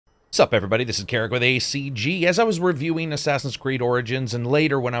Sup everybody, this is Karak with ACG. As I was reviewing Assassin's Creed Origins and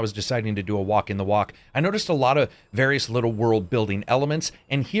later when I was deciding to do a walk in the walk, I noticed a lot of various little world building elements,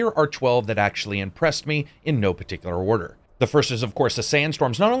 and here are 12 that actually impressed me in no particular order. The first is of course the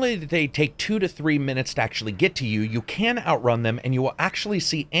sandstorms. Not only did they take 2 to 3 minutes to actually get to you, you can outrun them and you will actually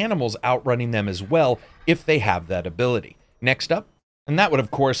see animals outrunning them as well if they have that ability. Next up, and that would, of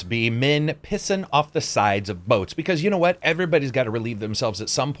course, be men pissing off the sides of boats. Because you know what? Everybody's got to relieve themselves at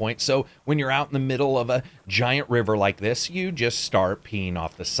some point. So when you're out in the middle of a giant river like this, you just start peeing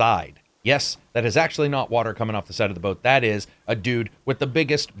off the side. Yes, that is actually not water coming off the side of the boat. That is a dude with the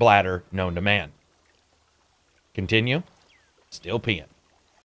biggest bladder known to man. Continue. Still peeing.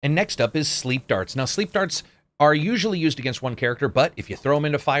 And next up is sleep darts. Now, sleep darts are usually used against one character, but if you throw them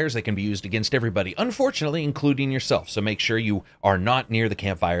into fires, they can be used against everybody, unfortunately, including yourself. So make sure you are not near the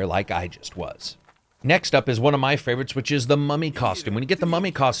campfire like I just was. Next up is one of my favorites, which is the mummy costume. When you get the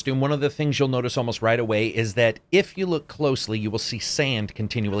mummy costume, one of the things you'll notice almost right away is that if you look closely, you will see sand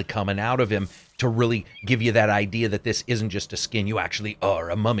continually coming out of him to really give you that idea that this isn't just a skin, you actually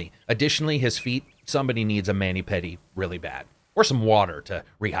are a mummy. Additionally, his feet, somebody needs a mani-pedi really bad. Or some water to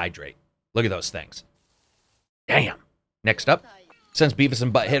rehydrate. Look at those things. Damn. Next up, since Beavis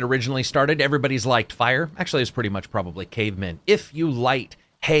and Butthead originally started, everybody's liked fire. Actually, it's pretty much probably cavemen. If you light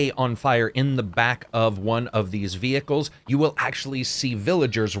hay on fire in the back of one of these vehicles, you will actually see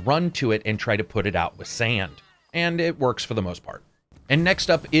villagers run to it and try to put it out with sand. And it works for the most part. And next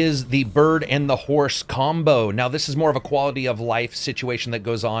up is the bird and the horse combo. Now, this is more of a quality of life situation that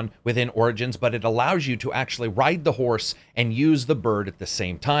goes on within Origins, but it allows you to actually ride the horse and use the bird at the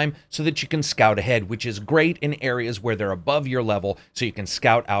same time so that you can scout ahead, which is great in areas where they're above your level, so you can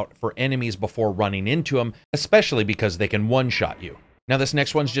scout out for enemies before running into them, especially because they can one-shot you. Now, this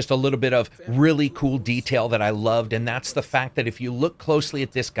next one's just a little bit of really cool detail that I loved, and that's the fact that if you look closely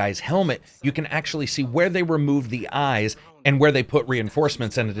at this guy's helmet, you can actually see where they removed the eyes and where they put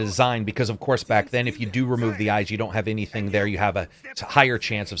reinforcements in the design, because of course back then if you do remove the eyes, you don't have anything there, you have a higher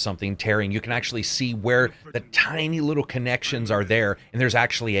chance of something tearing. You can actually see where the tiny little connections are there, and there's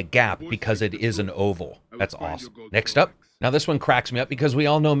actually a gap because it is an oval. That's awesome. Next up, now this one cracks me up because we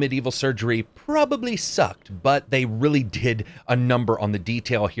all know medieval surgery probably sucked, but they really did a number on the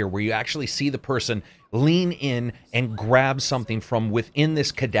detail here where you actually see the person lean in and grab something from within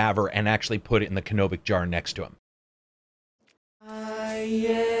this cadaver and actually put it in the canobic jar next to him.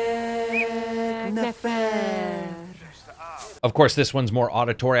 Of course, this one's more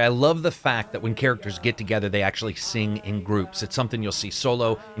auditory. I love the fact that when characters get together, they actually sing in groups. It's something you'll see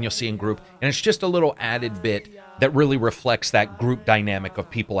solo and you'll see in group, and it's just a little added bit that really reflects that group dynamic of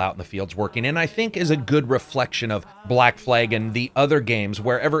people out in the fields working, and I think is a good reflection of Black Flag and the other games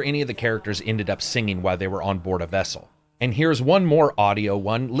wherever any of the characters ended up singing while they were on board a vessel. And here's one more audio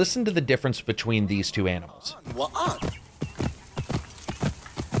one. Listen to the difference between these two animals.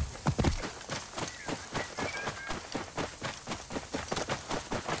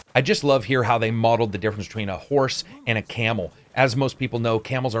 I just love here how they modeled the difference between a horse and a camel. As most people know,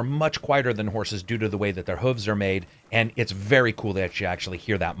 camels are much quieter than horses due to the way that their hooves are made, and it's very cool that you actually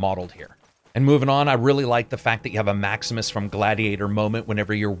hear that modeled here. And moving on, I really like the fact that you have a Maximus from Gladiator moment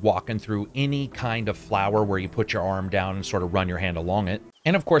whenever you're walking through any kind of flower where you put your arm down and sort of run your hand along it.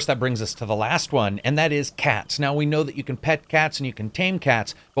 And of course, that brings us to the last one, and that is cats. Now, we know that you can pet cats and you can tame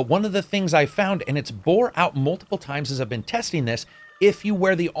cats, but one of the things I found, and it's bore out multiple times as I've been testing this, if you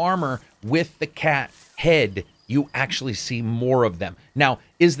wear the armor with the cat head, you actually see more of them. Now,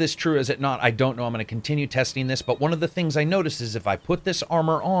 is this true? Is it not? I don't know. I'm going to continue testing this, but one of the things I noticed is if I put this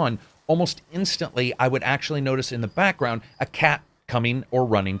armor on, almost instantly, I would actually notice in the background a cat coming or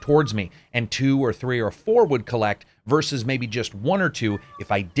running towards me, and 2 or 3 or 4 would collect versus maybe just 1 or 2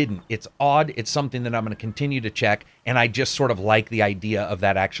 if I didn't. It's odd. It's something that I'm going to continue to check, and I just sort of like the idea of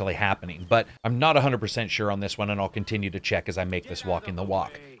that actually happening. But I'm not 100% sure on this one, and I'll continue to check as I make this walk in the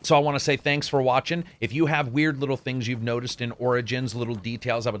walk. So I want to say thanks for watching. If you have weird little things you've noticed in Origins, little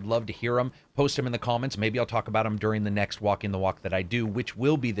details, I would love to hear them. Post them in the comments. Maybe I'll talk about them during the next walk in the walk that I do, which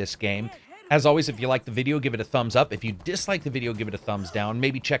will be this game. As always, if you like the video, give it a thumbs up. If you dislike the video, give it a thumbs down.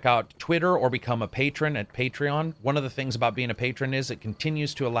 Maybe check out Twitter or become a patron at Patreon. One of the things about being a patron is it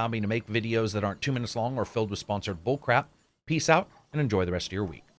continues to allow me to make videos that aren't 2 minutes long or filled with sponsored bullcrap. Peace out and enjoy the rest of your week.